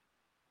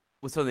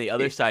what's on the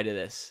other side of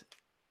this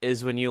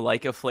is when you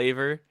like a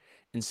flavor,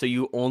 and so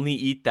you only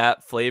eat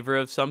that flavor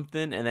of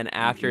something, and then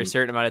after a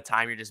certain amount of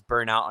time, you're just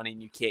burnt out on it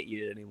and you can't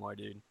eat it anymore,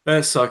 dude.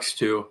 That sucks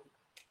too.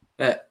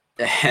 That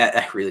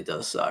really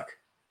does suck.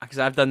 Because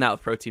I've done that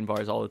with protein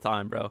bars all the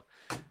time, bro.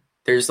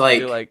 There's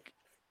like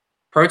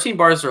protein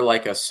bars are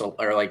like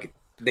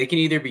they can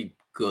either be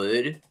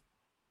good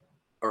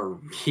or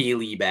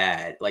really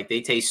bad. Like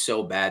they taste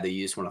so bad that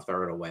you just want to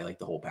throw it away, like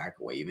the whole pack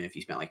away, even if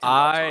you spent like $10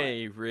 on it.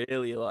 I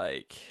really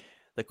like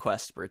the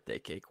Quest birthday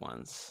cake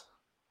ones.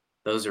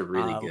 Those are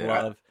really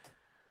good.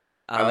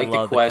 I like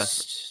the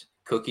Quest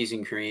cookies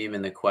and cream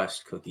and the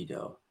Quest cookie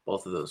dough.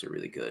 Both of those are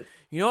really good.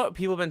 You know what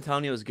people have been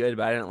telling me was good,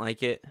 but I didn't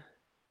like it?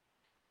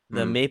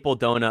 The maple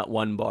donut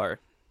one bar.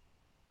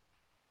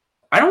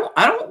 I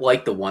don't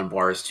like the one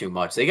bars too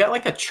much. They got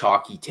like a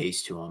chalky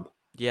taste to them.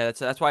 Yeah,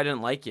 that's why I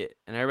didn't like it.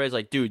 And everybody's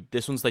like, dude,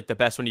 this one's like the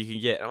best one you can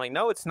get. And I'm like,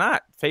 no, it's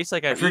not. It tastes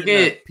like I've eaten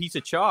a piece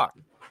of chalk.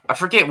 I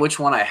forget which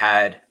one I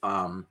had.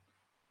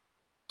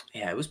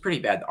 Yeah, it was pretty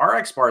bad. The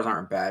RX bars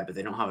aren't bad, but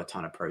they don't have a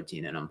ton of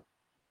protein in them.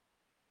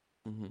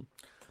 Mm-hmm.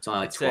 It's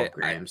only like 12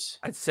 grams.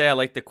 I'd say I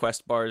like the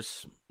Quest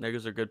bars.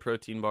 Those are good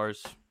protein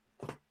bars.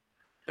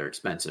 They're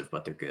expensive,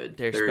 but they're good.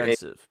 They're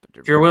expensive.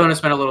 If you're willing to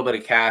spend a little bit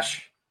of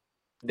cash,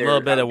 a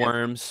little bit of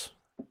worms,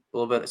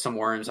 some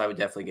worms, I would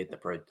definitely get the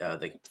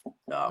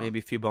maybe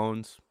a few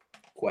bones.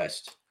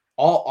 Quest.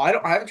 I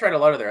haven't tried a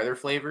lot of their other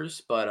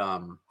flavors,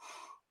 but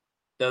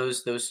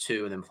those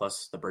two, and then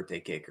plus the birthday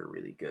cake are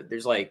really good.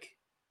 There's like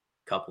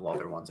a couple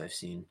other ones I've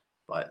seen,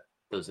 but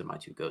those are my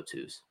two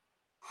go-tos.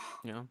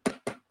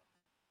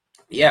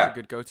 Yeah,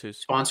 good go-tos.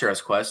 Sponsor us,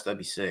 Quest. That'd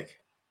be sick.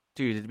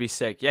 Dude, it'd be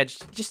sick. Yeah,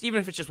 just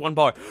even if it's just one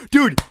bar.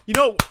 Dude, I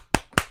don't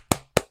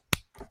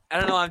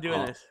know why I'm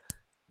doing this.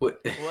 What?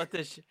 We'll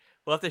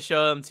have to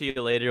show them to you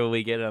later when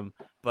we get them.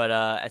 But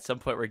at some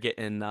point, we're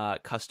getting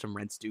custom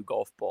Rent Stew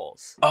golf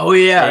balls. Oh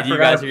yeah, and you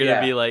guys are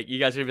gonna be like,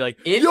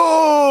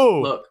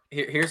 yo! Look,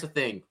 here's the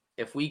thing.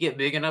 If we get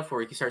big enough where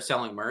we can start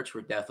selling merch,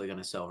 we're definitely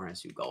gonna sell Rent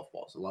Stew golf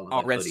balls along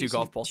with Rent Stew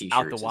golf balls t-shirts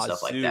out the and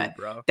stuff like wazoo, that.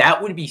 Bro.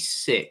 That would be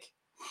sick.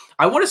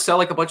 I want to sell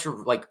like a bunch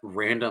of like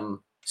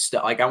random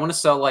stuff. Like I want to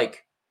sell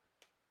like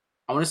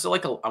a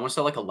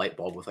light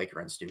bulb with like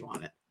Rent Stew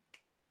on it.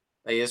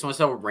 Like, I just want to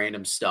sell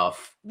random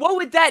stuff. What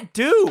would that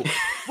do?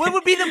 What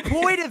would be the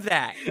point of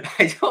that?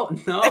 I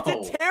don't know.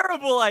 It's a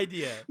terrible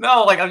idea.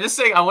 No, like I'm just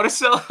saying, I want to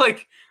sell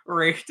like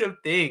random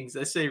things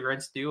that say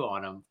Rent Stew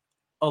on them,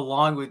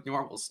 along with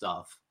normal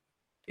stuff.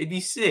 It'd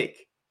be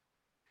sick.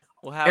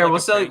 We'll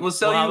sell you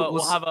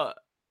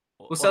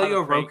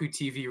a Roku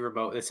TV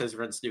remote that says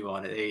Rent Stew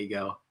on it. There you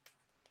go.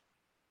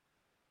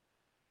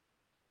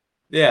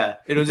 Yeah,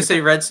 it'll just say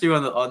Rent Stew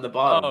on the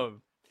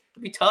bottom.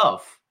 It'd be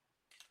tough.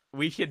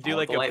 We should do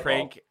like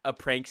a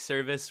prank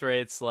service where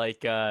it's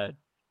like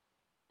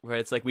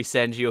we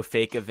send you a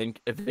fake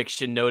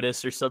eviction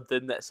notice or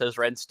something that says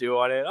Rent Stew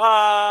on it.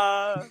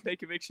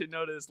 Fake eviction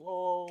notice.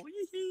 Lol.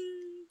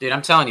 Dude,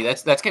 I'm telling you,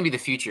 that's gonna be the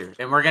future,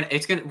 and we're gonna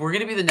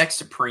be the next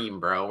Supreme,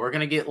 bro. We're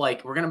gonna make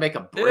a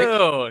brick.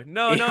 Ew,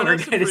 no,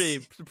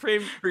 Supreme.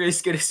 Supreme. We're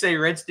just gonna say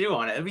Rent Stew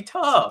on it. It'd be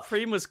tough.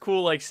 Supreme was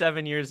cool like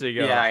 7 years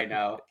ago. Yeah, I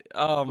know.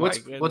 Oh my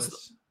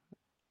goodness.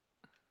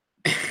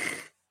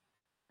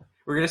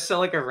 We're gonna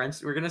sell a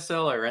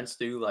Rent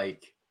Stew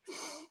like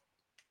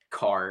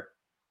car.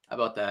 How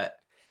about that?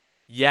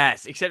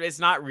 Yes, except it's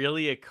not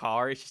really a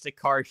car. It's just a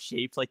car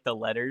shaped like the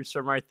letters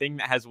from our thing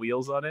that has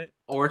wheels on it.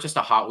 Or just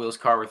a Hot Wheels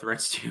car with Red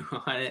Stew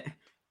on it.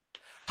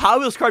 Hot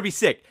Wheels car would be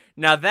sick.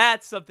 Now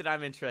that's something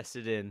I'm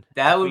interested in.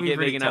 That If would we be get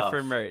pretty big enough tough.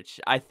 for merch,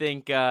 I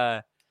think.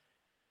 Don't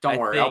I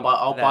worry, think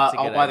I'll that's a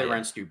good buy the idea.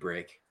 Red Stew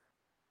brick.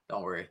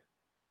 Don't worry.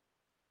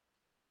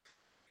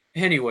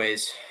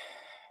 Anyways,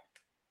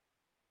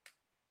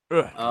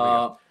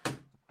 Ugh,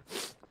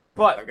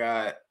 but I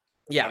got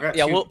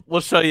two.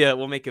 We'll show you.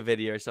 We'll make a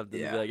video or something.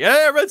 Yeah. To be like,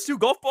 hey, Red Stew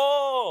golf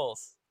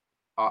balls.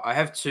 I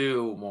have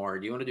 2 more.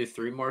 Do you want to do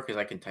 3 more? Because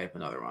I can type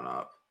another one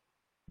up.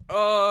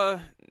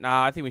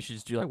 Nah, I think we should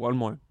just do like one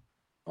more.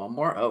 One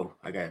more? Oh,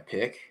 I got to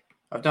pick.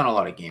 I've done a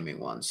lot of gaming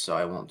ones, so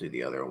I won't do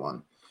the other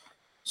one.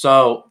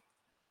 So,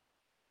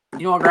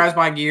 you know what grinds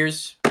my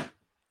gears?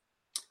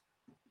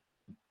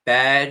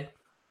 Bad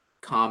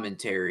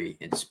commentary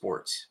in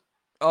sports.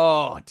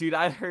 Oh, dude,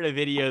 I heard a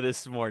video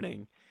this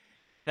morning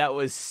that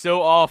was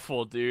so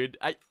awful, dude.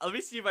 Let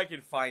me see if I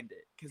can find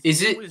it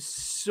because it was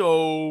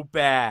so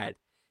bad.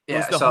 It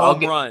was the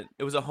home run.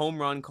 It was a home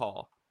run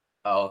call.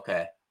 Oh,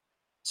 okay.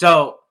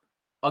 So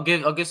I'll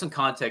give some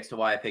context to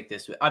why I picked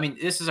this. I mean,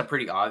 this is a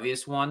pretty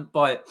obvious one,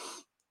 but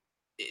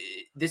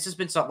this has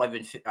been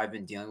something I've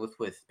been dealing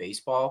with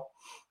baseball.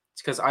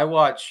 It's because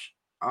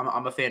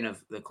I'm a fan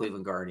of the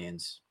Cleveland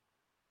Guardians,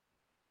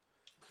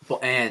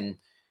 and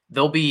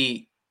there'll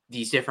be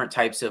these different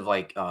types of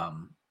like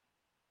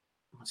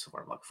what's the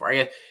word I'm looking for? I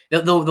guess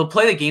they'll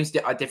play the games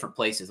at different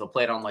places. They'll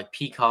play it on like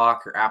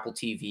Peacock or Apple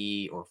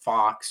TV or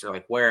Fox or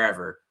like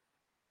wherever.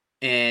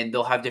 And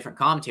they'll have different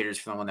commentators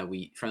from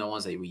the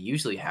ones that we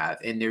usually have,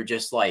 and they're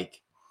just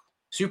like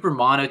super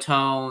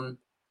monotone.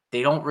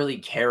 They don't really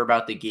care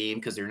about the game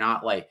because they're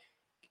not like,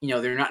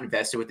 they're not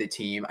invested with the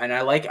team. And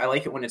I like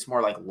it when it's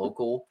more like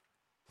local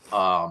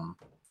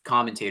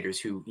commentators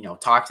who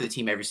talk to the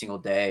team every single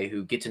day,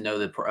 who get to know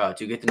the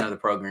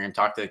program,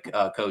 talk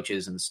to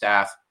coaches and the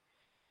staff,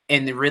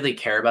 and they really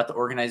care about the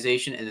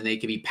organization, and then they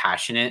can be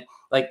passionate.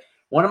 Like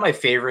one of my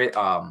favorite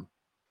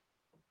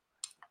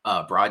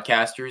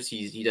broadcasters.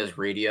 He does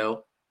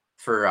radio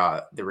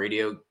for the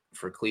radio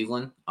for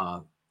Cleveland.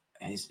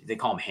 They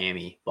call him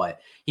Hammy,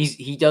 but he's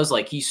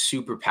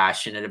super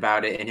passionate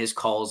about it, and his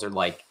calls are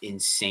like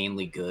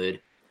insanely good.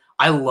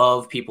 I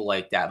love people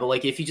like that. But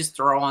like if you just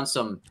throw on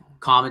some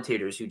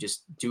commentators who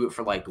just do it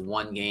for like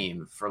one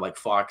game for like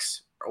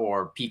Fox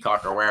or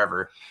Peacock or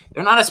wherever,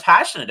 they're not as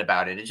passionate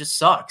about it. It just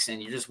sucks.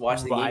 And you just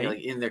watch the game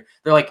like in there.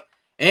 They're like,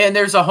 and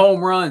there's a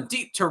home run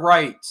deep to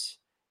right.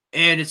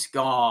 And it's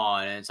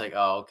gone. And it's like,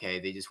 oh, okay.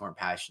 They just weren't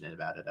passionate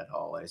about it at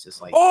all. It's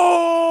just like,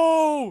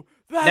 oh,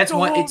 that's a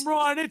home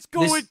run. It's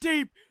going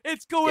deep.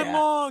 It's going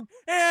long.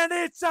 And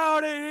it's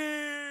out of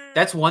here.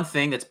 That's one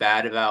thing that's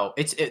bad about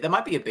that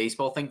might be a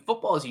baseball thing.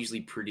 Football is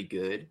usually pretty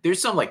good.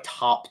 There's some like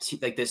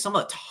there's some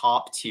of the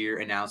top tier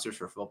announcers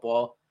for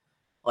football.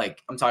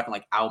 Like I'm talking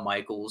like Al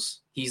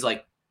Michaels. He's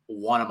like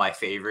one of my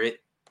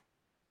favorite.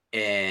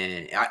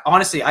 And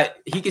honestly,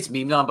 he gets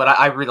memed on, but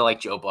I really like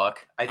Joe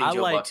Buck. I think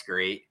Joe Buck's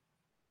great.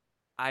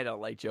 I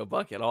don't like Joe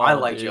Buck at all. I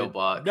like Joe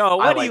Buck. No,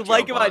 what do you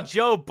like about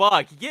Joe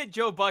Buck? Get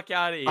Joe Buck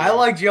out of here. I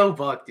like Joe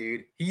Buck,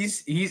 dude.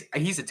 He's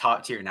a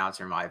top tier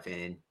announcer in my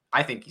opinion.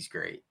 I think he's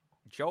great.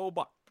 Joe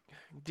Buck.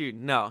 Dude,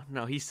 no,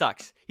 he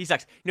sucks. He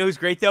sucks. You know who's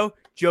great though?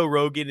 Joe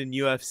Rogan in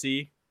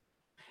UFC.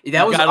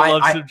 That was I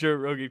love some Joe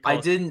Rogan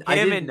calls. Him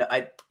and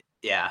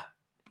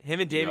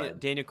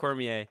Daniel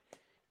Cormier.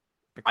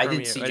 I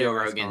didn't see Joe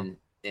Rogan.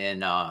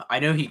 And I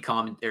know he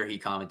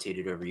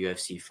commentated over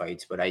UFC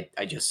fights, but I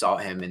just saw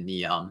him in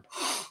the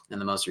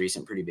most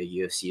recent pretty big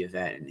UFC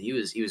event, and he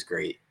was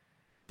great.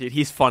 Dude,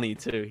 he's funny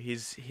too.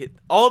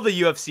 All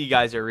the UFC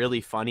guys are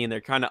really funny, and they're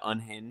kind of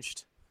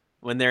unhinged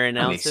when they're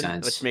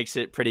announcing, which makes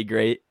it pretty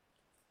great.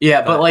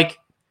 Yeah, but like,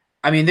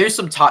 I mean, there is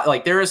some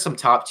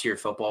top tier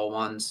football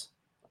ones,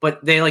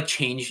 but they like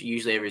change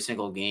usually every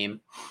single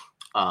game.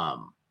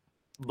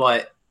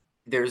 But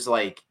there's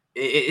like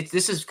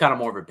this is kind of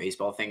more of a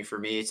baseball thing for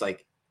me. It's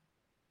like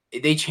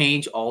they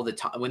change all the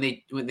time. When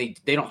they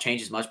don't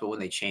change as much, but when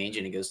they change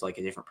and it goes to like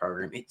a different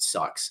program, it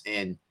sucks.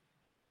 And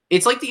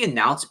it's like the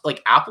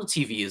like Apple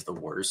TV is the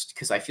worst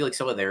because I feel like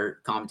some of their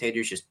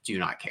commentators just do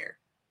not care,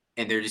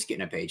 and they're just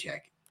getting a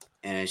paycheck,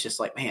 and it's just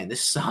like, man,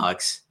 this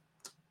sucks.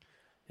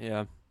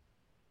 Yeah,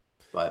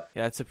 but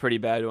yeah, it's a pretty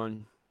bad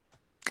one.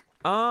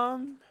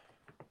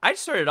 I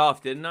started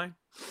off, didn't I?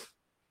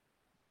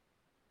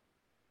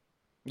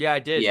 Yeah, I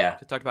did. Yeah,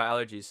 to talk about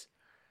allergies.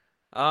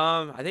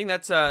 I think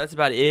that's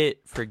about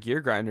it for gear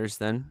grinders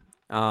then.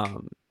 I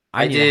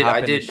need to hop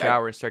in the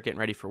shower and start getting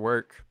ready for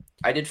work.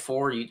 I did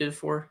 4. You did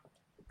 4.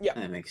 Yeah,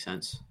 that makes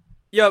sense.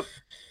 Yep.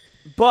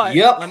 But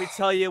let me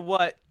tell you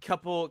what,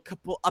 couple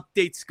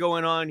updates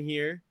going on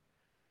here.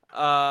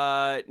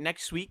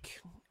 Next week,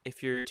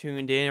 if you're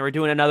tuned in, we're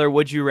doing another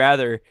Would You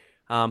Rather.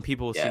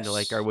 People seem to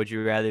like our Would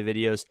You Rather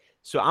videos.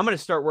 So I'm going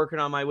to start working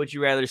on my Would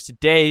You Rathers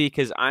today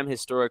because I'm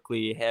historic for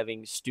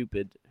having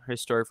stupid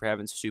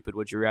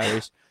Would You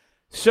Rathers.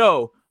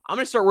 So I'm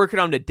going to start working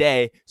on them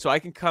today so I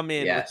can come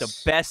in with the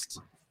best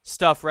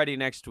stuff ready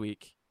next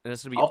week. And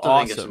it's gonna be I'll have to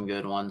awesome. think of some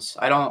good ones.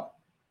 I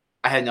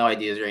had no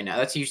ideas right now.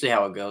 That's usually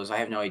how it goes. I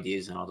have no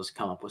ideas, and I'll just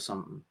come up with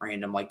something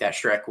random, like that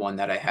Shrek one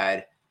that I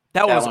had.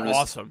 That was one was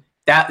awesome.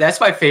 That's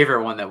my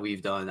favorite one that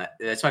we've done.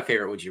 That's my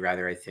favorite Would You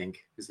Rather, I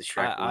think, is the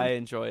Shrek one. I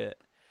enjoy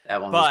it.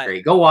 That one was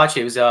great. Go watch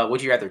it. It was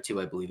Would You Rather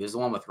 2, I believe. It was the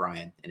one with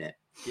Ryan in it.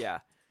 Yeah.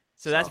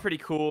 So that's pretty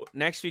cool.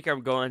 Next week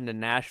I'm going to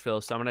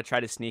Nashville, so I'm gonna try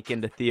to sneak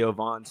into Theo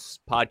Vaughn's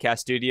podcast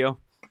studio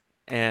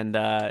and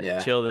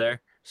chill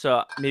there.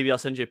 So maybe I'll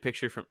send you a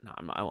picture from. No,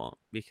 I won't,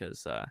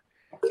 because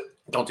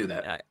don't do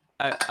that.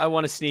 I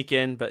want to sneak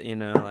in, but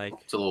like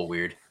it's a little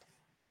weird.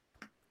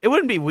 It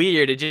wouldn't be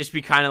weird. It'd just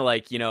be kind of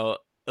like illegal.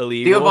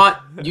 Theo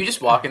Vaughn, you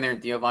just walk in there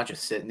and Theo Vaughn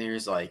just sitting there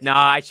is like, no,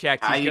 I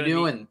checked. How you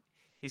doing?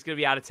 He's gonna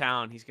be out of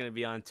town. He's gonna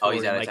be on tour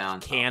he's out in of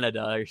town.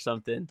 Canada or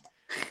something.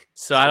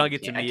 So I don't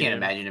get to meet him. I can't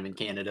imagine him in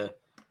Canada.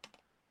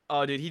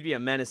 Oh, dude, he'd be a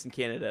menace in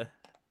Canada.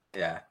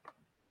 Yeah,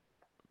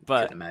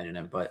 but can't imagine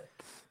him. But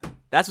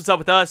that's what's up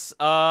with us.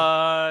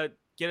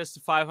 Get us to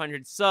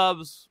 500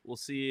 subs. We'll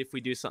see if we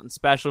do something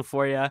special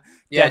for you.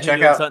 Yeah,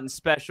 check out something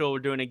special. We're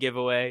doing a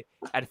giveaway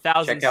at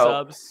 1,000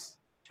 subs.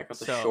 Check out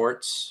the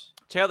shorts.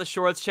 Check out the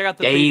shorts. Check out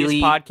the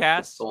previous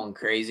podcast. Going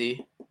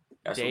crazy.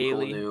 Got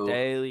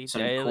daily,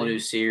 some cool new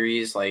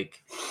series.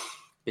 Like,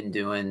 been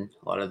doing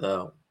a lot of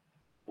the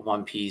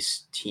One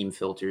Piece team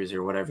filters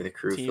or whatever, the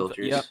crew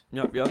filters.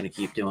 Yep. Gonna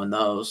keep doing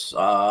those.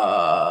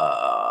 Yeah.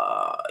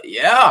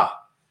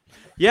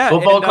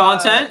 Football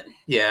content.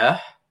 Yeah.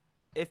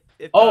 If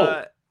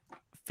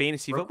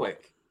fantasy real football.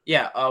 Quick.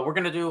 Yeah, we're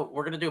gonna do a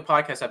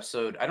podcast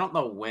episode. I don't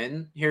know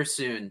when, here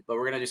soon, but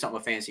we're gonna do something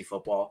with fantasy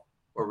football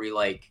where we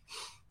like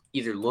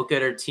either look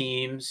at our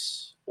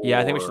teams. Yeah,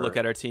 I think we should look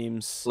at our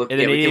teams, and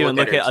then maybe even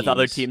look at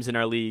other teams in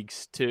our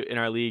leagues too. In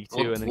our league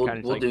too, and then kind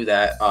of we'll do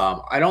that.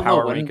 I don't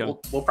know when.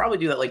 We'll probably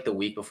do that like the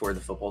week before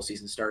the football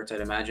season starts, I'd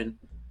imagine.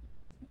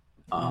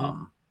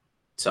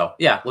 So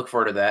yeah, look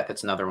forward to that.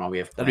 That's another one we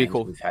have planned. That'd be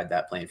cool. We've had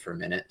that planned for a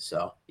minute,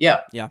 so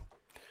yeah.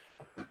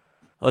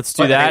 Let's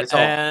do that,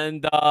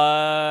 and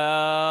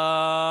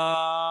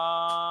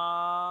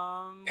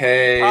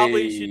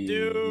probably should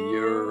do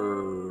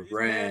your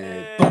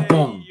rent.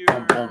 Boom.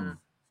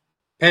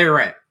 Pay your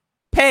rent.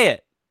 Pay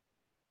it.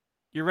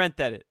 Your rent,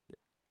 that it.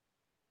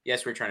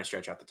 Yes, we're trying to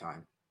stretch out the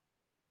time.